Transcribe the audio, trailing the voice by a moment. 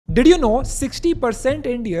Did you know 60%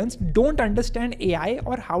 Indians don't understand AI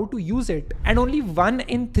or how to use it? And only 1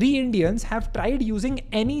 in 3 Indians have tried using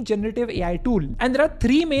any generative AI tool. And there are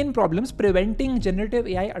 3 main problems preventing generative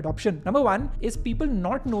AI adoption. Number 1 is people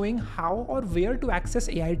not knowing how or where to access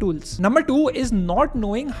AI tools. Number 2 is not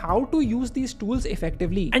knowing how to use these tools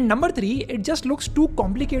effectively. And number 3, it just looks too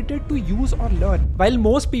complicated to use or learn. While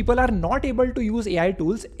most people are not able to use AI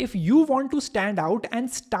tools, if you want to stand out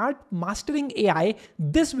and start mastering AI,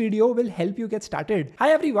 this video will help you get started. Hi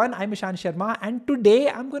everyone, I'm Ishan Sharma, and today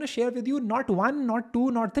I'm going to share with you not 1, not 2,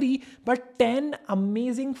 not 3, but 10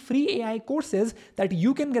 amazing free AI courses that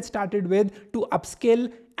you can get started with to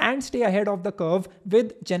upskill and stay ahead of the curve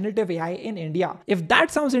with generative AI in India. If that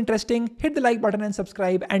sounds interesting, hit the like button and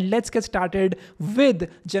subscribe, and let's get started with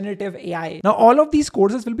generative AI. Now, all of these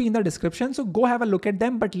courses will be in the description, so go have a look at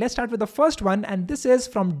them. But let's start with the first one, and this is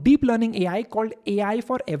from Deep Learning AI called AI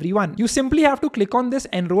for Everyone. You simply have to click on this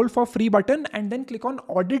enroll for free button and then click on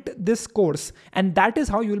audit this course. And that is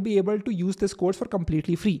how you'll be able to use this course for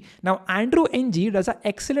completely free. Now, Andrew NG does an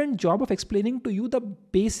excellent job of explaining to you the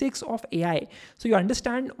basics of AI. So you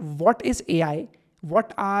understand what is AI,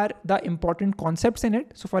 what are the important concepts in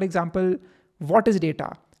it. So for example, what is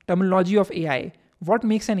data, terminology of AI, what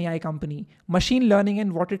makes an AI company, machine learning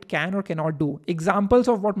and what it can or cannot do, examples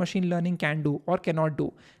of what machine learning can do or cannot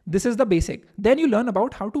do. This is the basic. Then you learn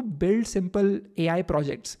about how to build simple AI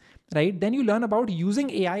projects, right? Then you learn about using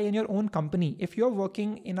AI in your own company. If you're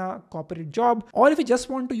working in a corporate job, or if you just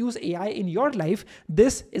want to use AI in your life,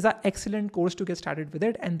 this is an excellent course to get started with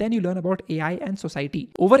it. And then you learn about AI and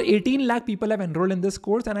society. Over 18 lakh people have enrolled in this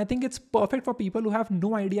course, and I think it's perfect for people who have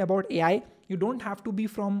no idea about AI. You don't have to be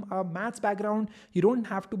from a maths background. You don't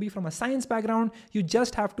have to be from a science background. You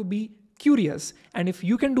just have to be curious. And if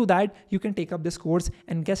you can do that, you can take up this course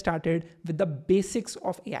and get started with the basics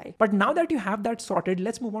of AI. But now that you have that sorted,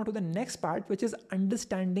 let's move on to the next part, which is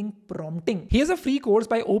understanding prompting. Here's a free course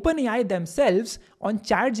by OpenAI themselves on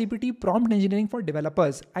ChatGPT prompt engineering for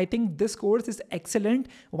developers. I think this course is excellent.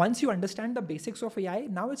 Once you understand the basics of AI,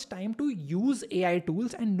 now it's time to use AI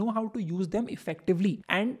tools and know how to use them effectively.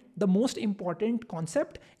 And the most important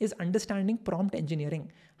concept is understanding prompt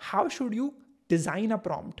engineering. How should you design a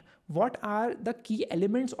prompt? What are the key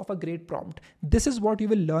elements of a great prompt? This is what you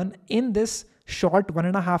will learn in this short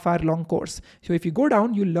 1.5 hour long course. So if you go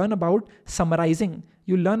down, you learn about summarizing,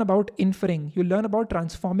 you learn about inferring, you learn about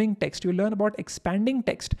transforming text, you learn about expanding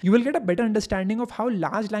text. You will get a better understanding of how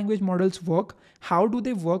large language models work, how do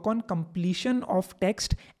they work on completion of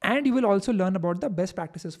text, and you will also learn about the best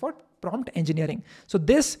practices for prompt engineering. So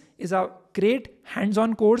this is a great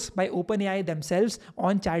hands-on course by OpenAI themselves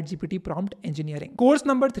on ChatGPT prompt engineering. Course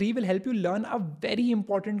number 3 will help you learn a very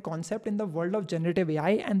important concept in the world of generative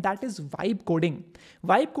AI, and that is vibe coding.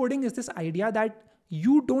 Vibe coding is this idea that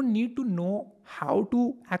you don't need to know how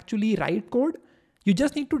to actually write code. You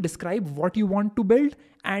just need to describe what you want to build,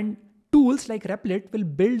 and tools like Replit will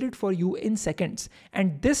build it for you in seconds.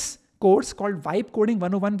 And this course called Vibe Coding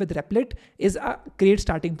 101 with Replit is a great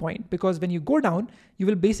starting point, because when you go down, you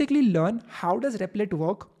will basically learn how does Replit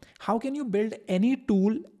work, how can you build any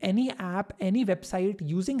tool, any app, any website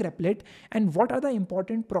using Replit, and what are the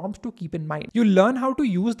important prompts to keep in mind. You learn how to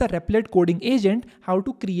use the Replit coding agent, how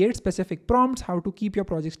to create specific prompts, how to keep your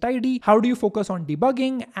projects tidy, how do you focus on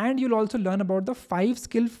debugging, and you'll also learn about the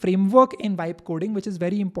 5-skill framework in vibe coding, which is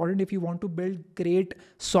very important if you want to build great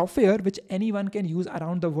software which anyone can use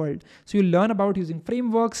around the world. So you learn about using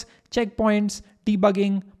frameworks, checkpoints,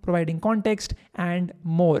 debugging, providing context, and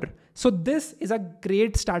more. So this is a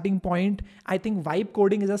great starting point. I think vibe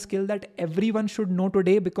coding is a skill that everyone should know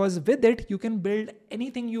today, because with it, you can build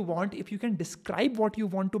anything you want if you can describe what you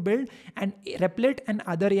want to build, and Replit and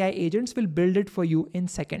other AI agents will build it for you in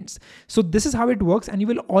seconds. So this is how it works. And you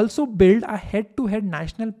will also build a head-to-head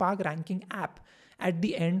national park ranking app at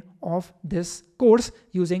the end of this course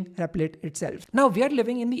using Replit itself. Now, we are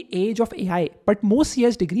living in the age of AI, but most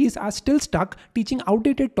CS degrees are still stuck teaching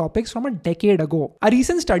outdated topics from a decade ago. A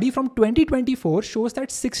recent study from 2024 shows that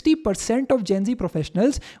 60% of Gen Z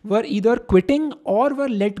professionals were either quitting or were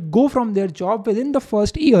let go from their job within the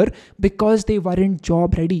first year because they weren't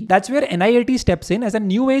job ready. That's where NIIT steps in as a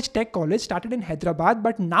new age tech college started in Hyderabad,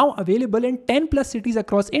 but now available in 10 plus cities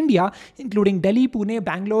across India, including Delhi, Pune,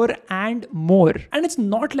 Bangalore, and more. And it's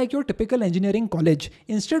not like your typical engineering college.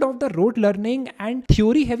 Instead of the rote learning and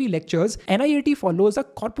theory heavy lectures, NIIT follows a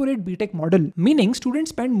corporate BTech model, meaning students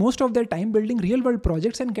spend most of their time building real world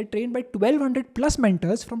projects and get trained by 1200 plus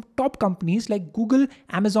mentors from top companies like Google,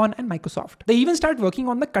 Amazon, and Microsoft. They even start working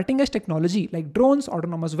on the cutting edge technology like drones,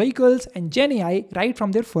 autonomous vehicles, and Gen AI right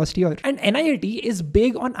from their first year. And NIIT is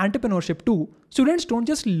big on entrepreneurship too. Students don't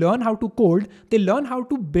just learn how to code, they learn how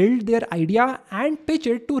to build their idea and pitch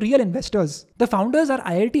it to real investors. The founders are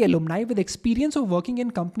IIT alumni with experience of working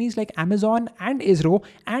in companies like Amazon and ISRO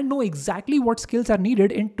and know exactly what skills are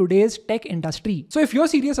needed in today's tech industry. So if you're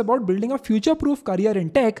serious about building a future-proof career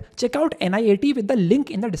in tech, check out NIAT with the link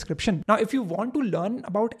in the description. Now, if you want to learn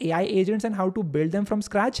about AI agents and how to build them from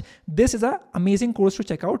scratch, this is an amazing course to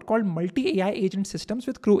check out called Multi-AI Agent Systems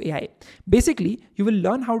with Crew AI. Basically, you will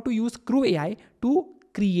learn how to use Crew AI to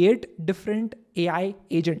create different AI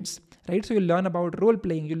agents, right? So you learn about role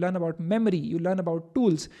playing, you learn about memory, you learn about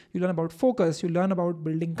tools, you learn about focus, you learn about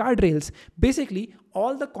building guardrails, basically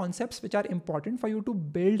all the concepts which are important for you to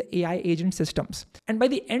build AI agent systems. And by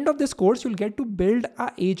the end of this course, you'll get to build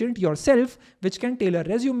an agent yourself, which can tailor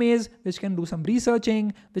resumes, which can do some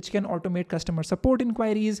researching, which can automate customer support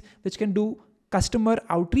inquiries, which can do customer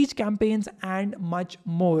outreach campaigns, and much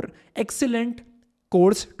more. Excellent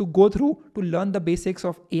course to go through to learn the basics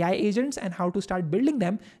of AI agents and how to start building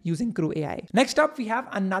them using Crew AI. Next up, we have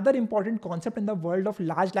another important concept in the world of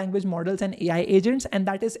large language models and AI agents, and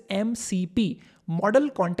that is MCP, Model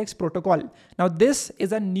Context Protocol. Now, this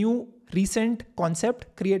is a new recent concept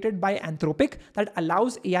created by Anthropic that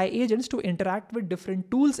allows AI agents to interact with different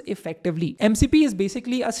tools effectively. MCP is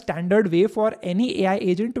basically a standard way for any AI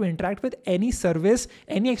agent to interact with any service,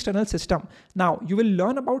 any external system. Now, you will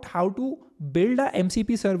learn about how to build a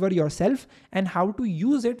MCP server yourself and how to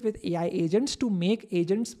use it with AI agents to make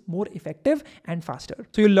agents more effective and faster.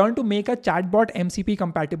 So you learn to make a chatbot MCP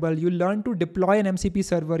compatible, you learn to deploy an MCP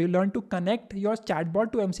server, you learn to connect your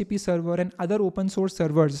chatbot to MCP server and other open source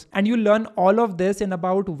servers. And you learn all of this in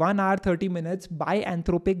about 1 hour 30 minutes by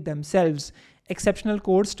Anthropic themselves. Exceptional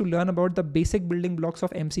course to learn about the basic building blocks of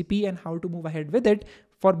MCP and how to move ahead with it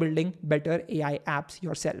for building better AI apps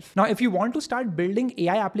yourself. Now, if you want to start building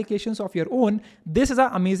AI applications of your own, this is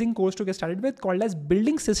an amazing course to get started with called as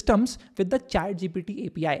Building Systems with the ChatGPT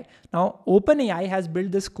API. Now, OpenAI has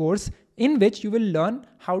built this course in which you will learn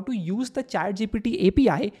how to use the ChatGPT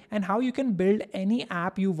API and how you can build any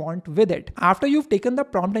app you want with it. After you've taken the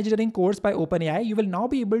prompt engineering course by OpenAI, you will now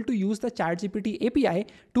be able to use the ChatGPT API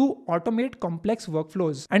to automate complex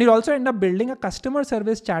workflows. And you'll also end up building a customer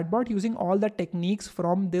service chatbot using all the techniques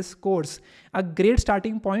from this course. A great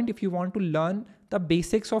starting point if you want to learn the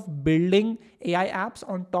basics of building AI apps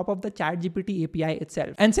on top of the ChatGPT API itself.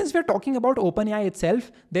 And since we're talking about OpenAI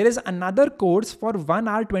itself, there is another course for 1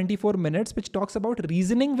 hour 24 minutes which talks about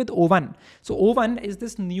reasoning with O1. So O1 is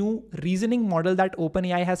this new reasoning model that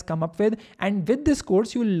OpenAI has come up with. And with this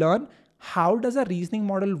course, you'll learn how does a reasoning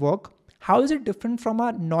model work, how is it different from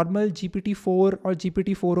a normal GPT-4 or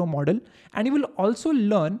GPT-4o model, and you will also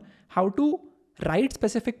learn how to write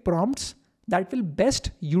specific prompts that will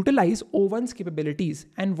best utilize O1's capabilities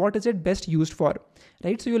and what is it best used for,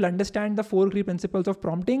 right? So you'll understand the 4 key principles of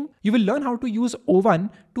prompting. You will learn how to use O1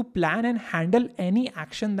 to plan and handle any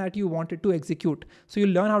action that you wanted to execute. So you'll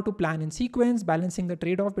learn how to plan in sequence, balancing the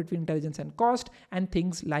trade-off between intelligence and cost and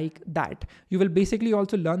things like that. You will basically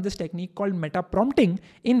also learn this technique called meta prompting,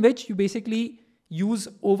 in which you basically use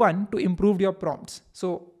O1 to improve your prompts.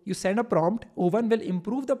 So you send a prompt, O1 will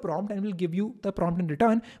improve the prompt and will give you the prompt in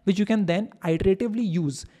return, which you can then iteratively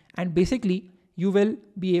use. And basically, you will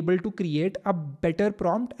be able to create a better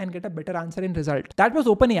prompt and get a better answer in result. That was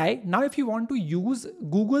OpenAI. Now, if you want to use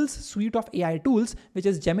Google's suite of AI tools, which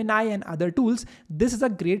is Gemini and other tools, this is a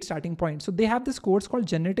great starting point. So they have this course called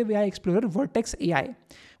Generative AI Explorer Vertex AI.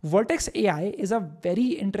 Vertex AI is a very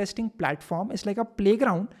interesting platform. It's like a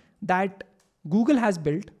playground that Google has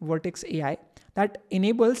built, Vertex AI, that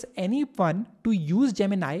enables anyone to use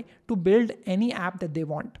Gemini to build any app that they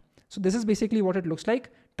want. So this is basically what it looks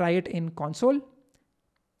like. Try it in console.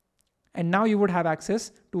 And now you would have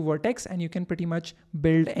access to Vertex and you can pretty much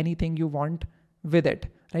build anything you want with it,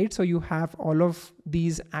 right? So you have all of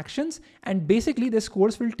these actions, and basically this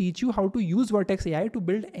course will teach you how to use Vertex AI to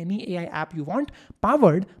build any AI app you want,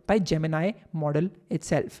 powered by Gemini model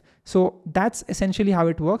itself. So that's essentially how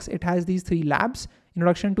it works. It has these 3 labs: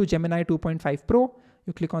 Introduction to Gemini 2.5 Pro.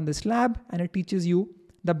 You click on this lab and it teaches you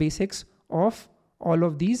the basics of all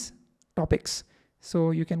of these topics. So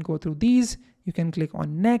you can go through these, you can click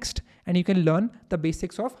on next, and you can learn the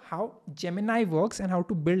basics of how Gemini works and how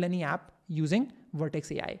to build any app using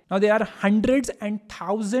Vertex AI. Now, there are hundreds and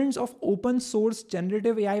thousands of open source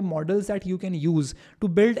generative AI models that you can use to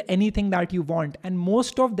build anything that you want. And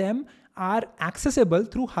most of them are accessible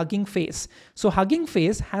through Hugging Face. So Hugging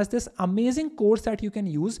Face has this amazing course that you can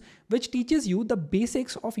use, which teaches you the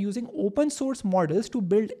basics of using open source models to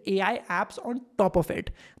build AI apps on top of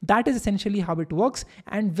it. That is essentially how it works.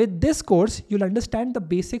 And with this course, you'll understand the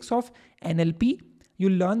basics of NLP.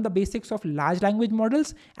 You'll learn the basics of large language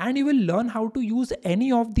models, and you will learn how to use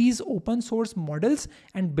any of these open source models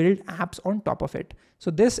and build apps on top of it. So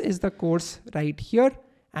this is the course right here,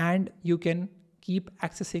 and you can keep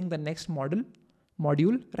accessing the next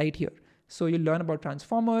module right here. So you learn about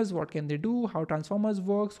transformers, what can they do, how transformers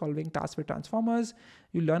work, solving tasks with transformers.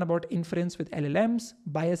 You learn about inference with LLMs,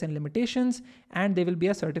 bias and limitations, and there will be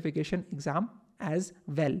a certification exam as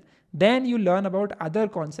well. Then you learn about other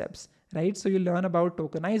concepts, right? So you learn about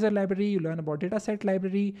tokenizer library, you learn about dataset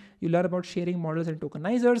library, you learn about sharing models and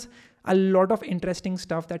tokenizers, a lot of interesting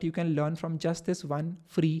stuff that you can learn from just this one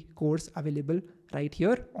free course available right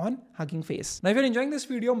here on Hugging Face. Now, if you're enjoying this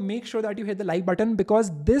video, make sure that you hit the like button,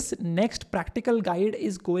 because this next practical guide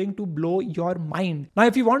is going to blow your mind. Now,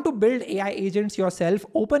 if you want to build AI agents yourself,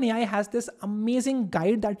 OpenAI has this amazing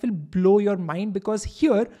guide that will blow your mind, because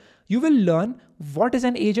here you will learn what is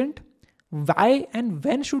an agent, why and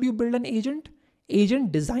when should you build an agent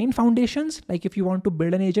design foundations, like if you want to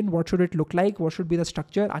build an agent, what should it look like, what should be the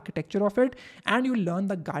structure, architecture of it, and you learn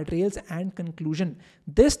the guardrails and conclusion.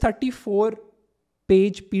 This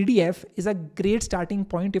 34-page PDF is a great starting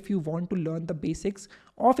point if you want to learn the basics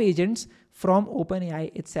of agents from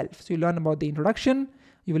OpenAI itself. So you learn about the introduction,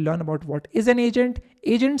 you will learn about what is an agent.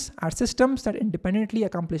 Agents are systems that independently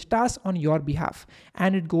accomplish tasks on your behalf,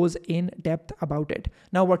 and it goes in depth about it.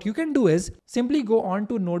 Now, what you can do is simply go on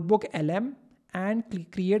to Notebook LM and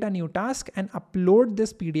create a new task and upload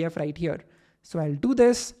this PDF right here. So I'll do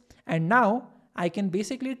this, and now I can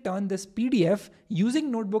basically turn this PDF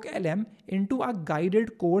using Notebook LM into a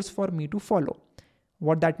guided course for me to follow.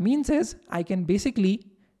 What that means is I can basically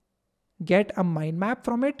get a mind map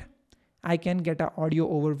from it, I can get an audio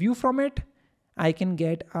overview from it, I can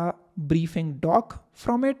get a briefing doc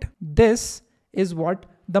from it. This is what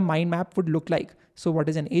the mind map would look like. So what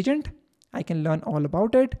is an agent? I can learn all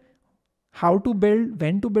about it, how to build,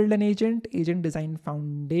 when to build an agent design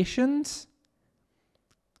foundations,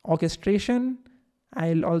 orchestration.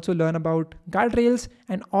 I'll also learn about guardrails,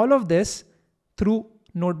 and all of this through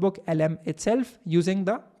Notebook LM itself using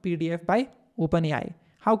the PDF by OpenAI.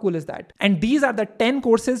 How cool is that? And these are the 10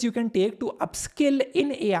 courses you can take to upskill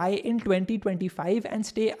in AI in 2025 and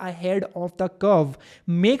stay ahead of the curve.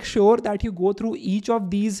 Make sure that you go through each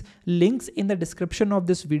of these links in the description of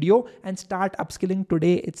this video and start upskilling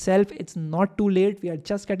today itself. It's not too late. We are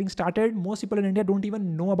just getting started. Most people in India don't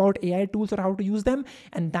even know about AI tools or how to use them.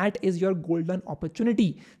 And that is your golden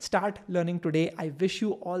opportunity. Start learning today. I wish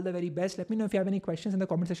you all the very best. Let me know if you have any questions in the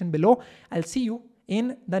comment section below. I'll see you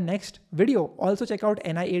in the next video. Also check out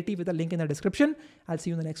NIAT with a link in the description. I'll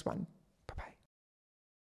see you in the next one.